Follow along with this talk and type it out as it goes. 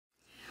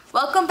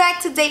Welcome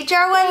back to Date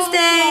Jar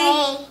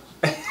Wednesday.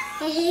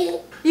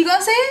 You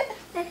gonna say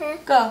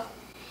it? Go.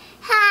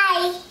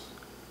 Hi.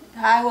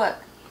 Hi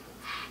what?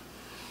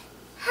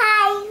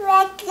 Hi,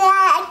 we're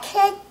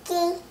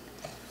cooking.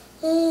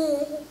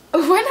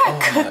 We're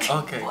not cooking.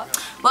 Okay.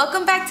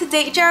 Welcome back to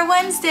Date Jar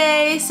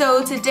Wednesday.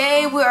 So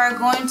today we are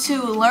going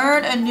to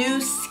learn a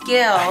new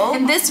skill.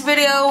 In this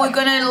video, we're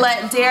gonna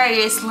let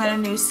Darius learn a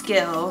new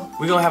skill.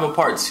 We're gonna have a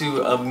part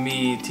 2 of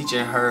me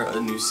teaching her a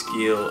new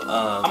skill.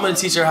 I'm gonna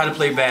teach her how to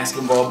play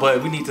basketball,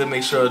 but we need to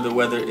make sure the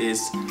weather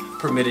is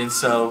permitting,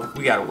 so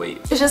we gotta wait.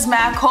 It's just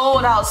mad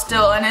cold out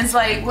still, and it's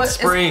like what?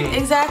 Spring.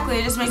 Exactly.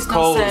 It just makes no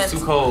Cold. sense.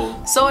 It's too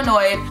cold. So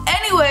annoyed.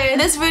 Anyway, in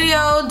this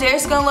video,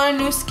 Darius is gonna learn a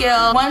new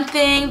skill. One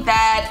thing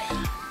that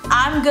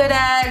I'm good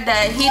at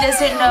that he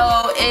doesn't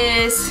know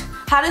is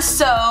how to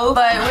sew,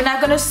 but we're not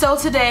gonna sew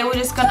today.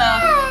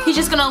 He's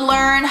just gonna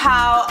learn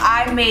how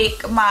I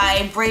make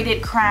my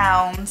braided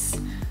crowns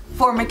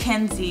for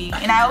Makenzie.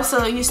 And I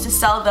also used to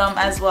sell them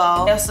as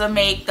well. I also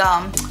make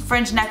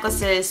fringe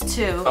necklaces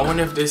too. I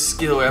wonder if this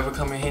skill will ever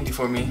come in handy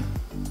for me.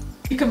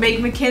 You can make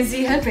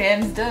Makenzie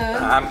headbands,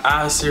 duh.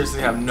 I seriously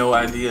have no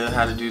idea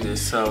how to do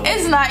this, so.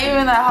 It's not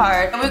even that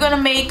hard. We're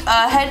gonna make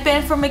a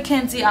headband for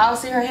Makenzie.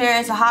 Obviously her hair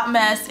is a hot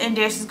mess and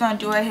Darius is gonna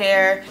do her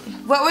hair.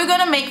 What we're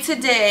gonna make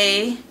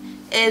today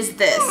is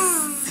this.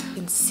 You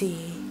can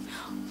see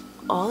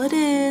all it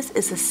is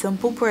a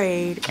simple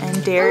braid,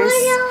 and Darius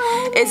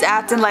is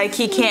acting like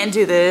he can't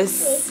do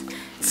this.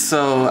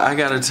 So I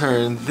gotta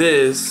turn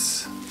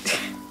this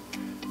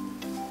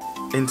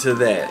into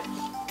that.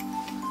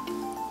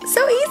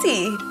 So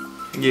easy.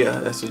 Yeah,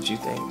 that's what you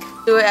think.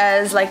 Do it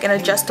as like an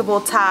adjustable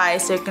tie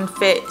so it can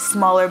fit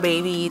smaller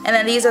babies. And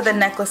then these are the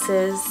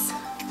necklaces.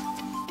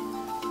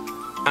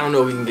 I don't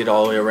know if we can get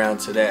all the way around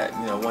to that.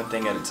 You know, one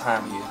thing at a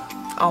time here.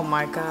 Oh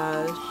my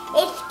gosh.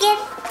 It's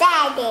just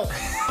daddy.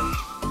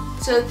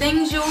 So the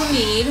things you'll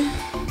need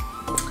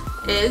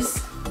is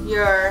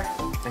your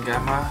I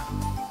got my,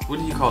 what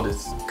do you call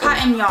this?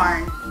 cotton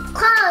yarn,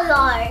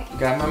 Color.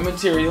 Got my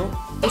material.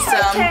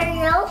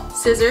 Material.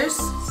 scissors.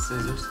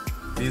 Scissors.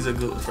 These are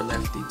good for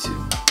lefty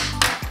too.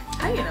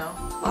 How you know?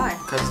 Why?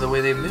 Because the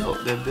way they're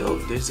built,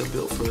 there's a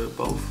built for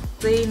both.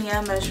 So you need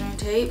a measuring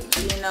tape.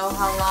 So you know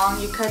how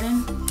long you're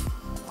cutting.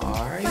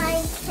 Alright.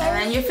 And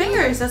then your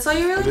fingers. That's all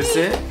you really That's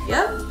need. it?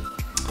 Yep.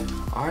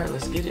 Alright,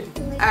 let's get it.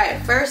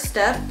 Alright, first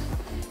step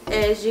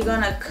is you're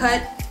gonna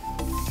cut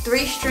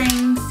 3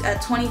 strings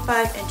at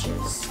 25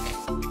 inches.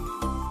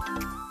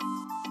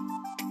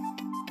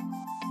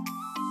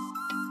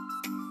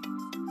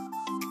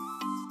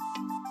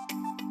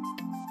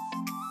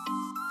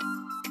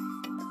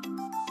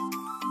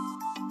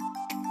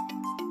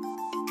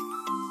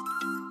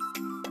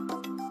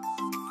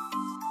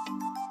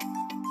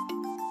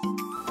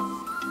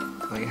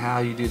 Like how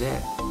you do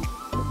that?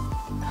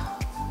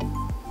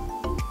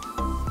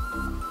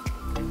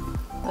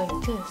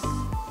 Like this.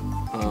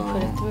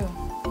 Put it through.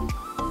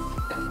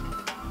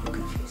 You're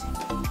confusing me.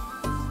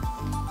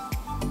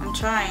 I'm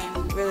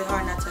trying really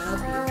hard not to help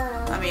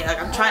you. I mean, like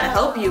I'm trying to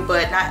help you,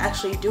 but not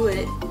actually do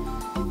it.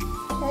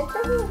 And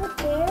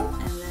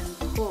then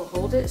pull.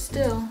 Hold it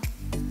still.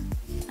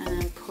 And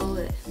then pull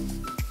it.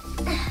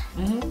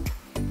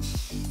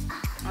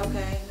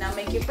 Okay, now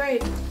make your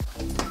braid.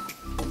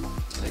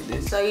 Like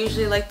this? So I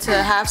usually like to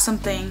have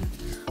something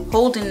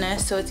holding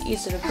this so it's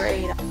easier to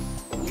braid.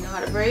 You know how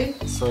to braid?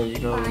 So you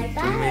go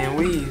 3-man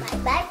weave.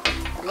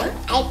 What?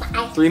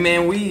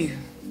 3-man weave.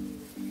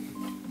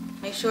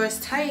 Make sure it's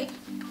tight.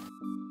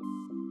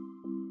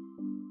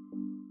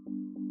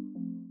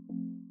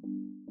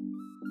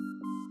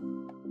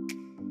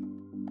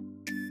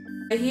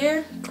 Right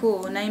here?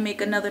 Cool. Now you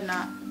make another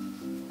knot.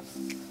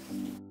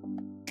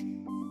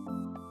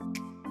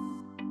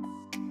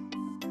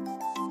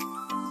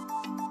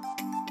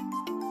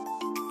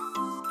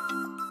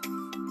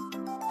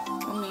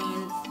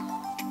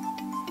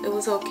 It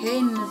was okay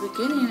in the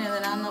beginning, and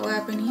then I don't know what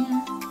happened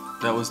here.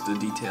 That was the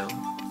detail.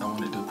 I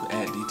wanted to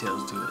add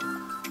details to it.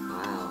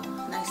 Wow,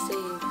 nice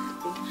save.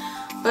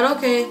 But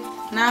okay,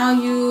 now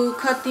you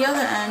cut the other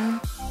end.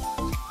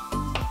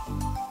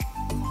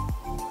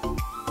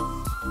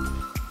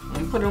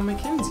 And put it on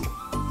Makenzie.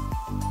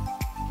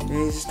 And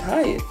just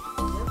tie it.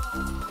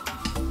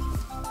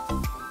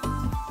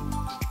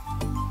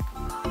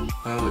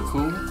 That look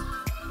cool?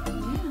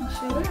 Yeah,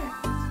 sure.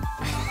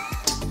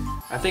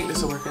 I think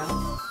this will work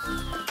out.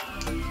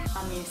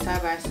 I mean,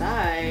 side by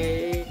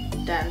side,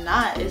 that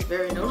knot is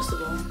very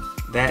noticeable.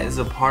 That is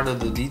a part of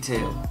the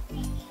detail.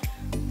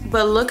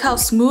 But look how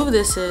smooth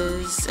this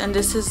is, and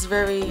this is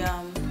very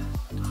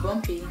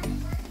bumpy.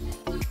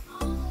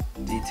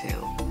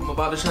 Detail. I'm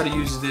about to try to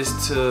use this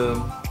to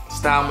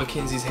style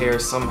Makenzie's hair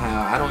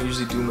somehow. I don't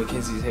usually do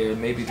Makenzie's hair.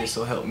 Maybe this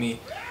will help me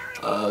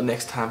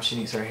next time she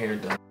needs her hair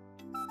done.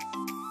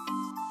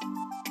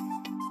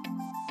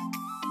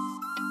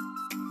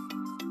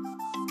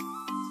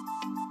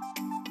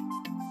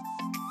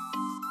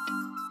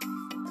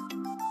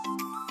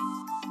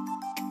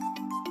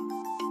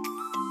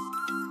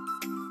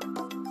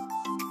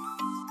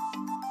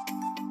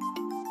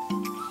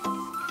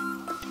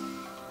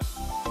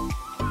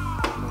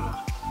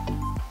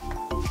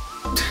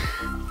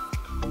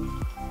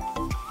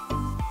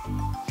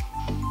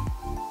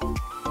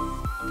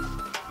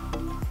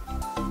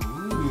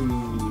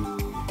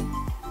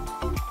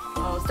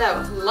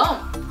 that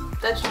lump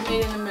that you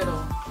made in the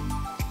middle?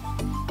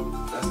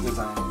 That's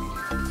design.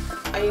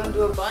 Are you gonna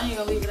do a bun or you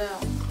gonna leave it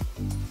out?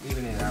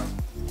 Leaving it out.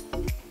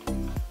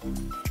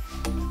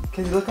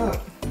 Can you look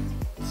up?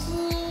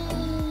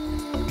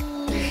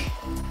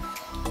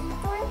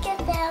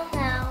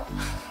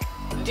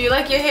 Do you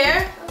like your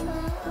hair?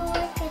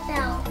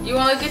 You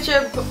wanna look at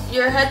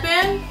your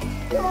headband?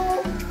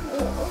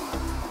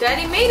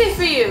 Daddy made it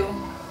for you.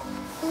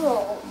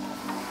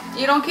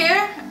 You don't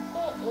care?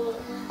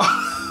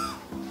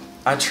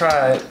 I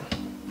tried.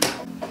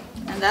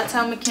 And that's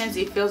how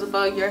Makenzie feels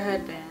about your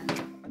headband.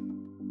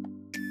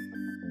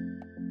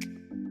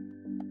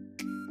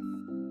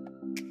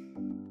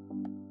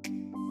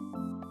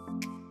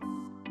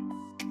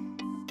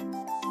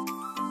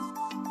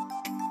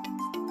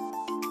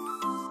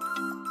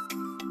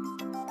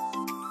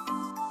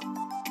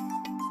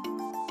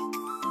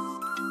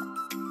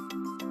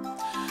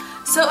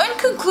 So in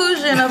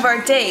conclusion of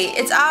our date,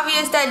 it's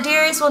obvious that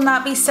Darius will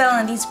not be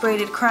selling these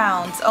braided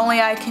crowns. Only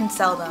I can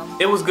sell them.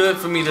 It was good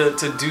for me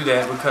to do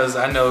that because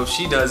I know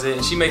she does it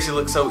and she makes it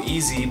look so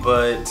easy,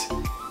 but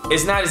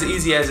it's not as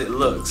easy as it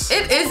looks.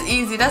 It is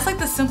easy. That's like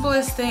the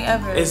simplest thing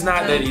ever. It's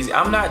not that easy.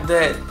 I'm not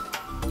that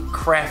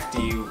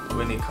crafty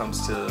when it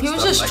comes to He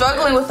was just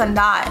struggling with a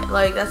knot.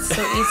 Like, that's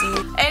so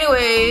easy.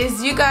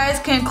 Anyways, you guys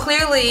can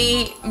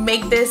clearly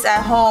make this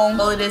at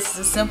home. All it is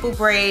a simple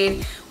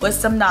braid with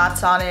some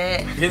knots on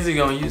it. Makenzie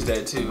gonna use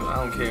that too. I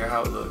don't care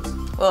how it looks.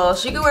 Well,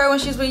 she can wear it when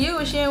she's with you,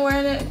 and she ain't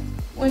wearing it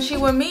when she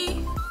with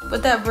me.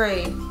 With that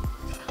braid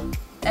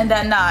and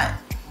that knot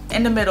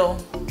in the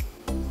middle.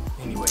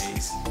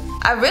 Anyways.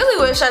 I really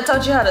wish I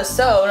taught you how to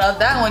sew. Now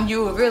that one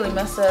you would really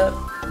mess up.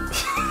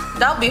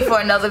 That'll be for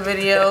another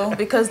video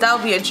because that'll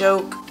be a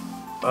joke.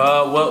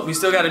 Well, we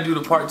still gotta do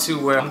the part 2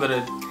 where I'm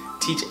gonna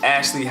teach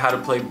Ashley how to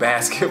play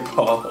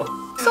basketball.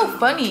 It's so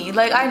funny.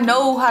 Like, I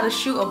know how to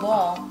shoot a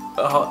ball.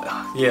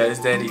 Yeah, it's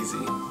that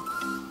easy.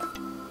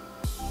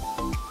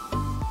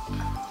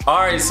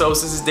 Alright, so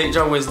since it's Date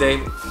Jar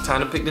Wednesday,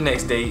 time to pick the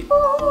next date.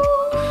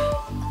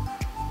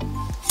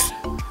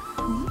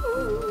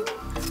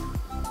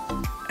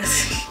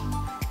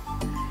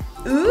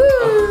 Ooh.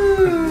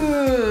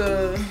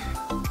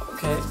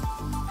 Okay.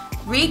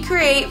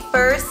 Recreate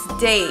first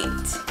date.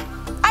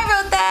 I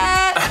wrote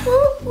that.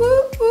 Woo,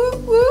 woo, woo,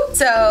 woo.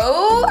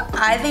 So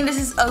I think this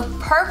is a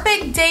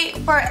perfect date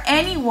for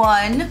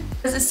anyone.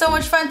 This is so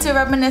much fun to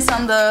reminisce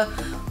on the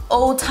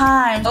old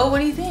times. Oh, what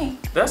do you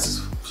think? That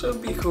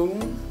should be cool.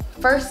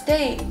 First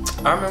date.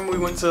 I remember we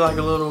went to like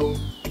a little,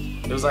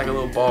 it was like a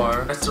little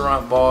bar,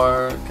 restaurant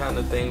bar kind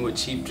of thing with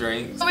cheap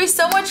drinks. It'll be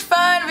so much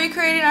fun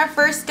recreating our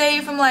first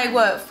date from like,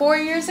 what, 4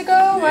 years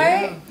ago,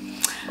 right?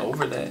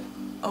 Over that.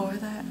 Over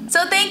that.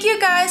 So thank you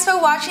guys for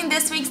watching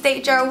this week's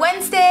Date Jar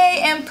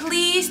Wednesday, and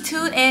please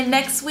tune in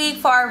next week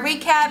for our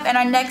recap and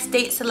our next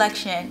date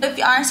selection. If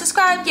you aren't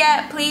subscribed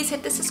yet, please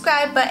hit the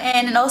subscribe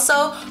button and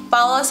also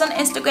follow us on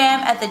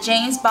Instagram at the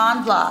James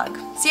Bond Vlog.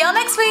 See y'all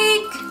next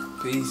week.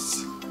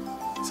 Peace.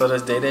 So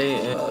does Day Day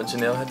and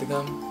Janelle have to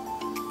come?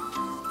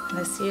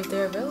 Let's see if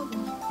they're available.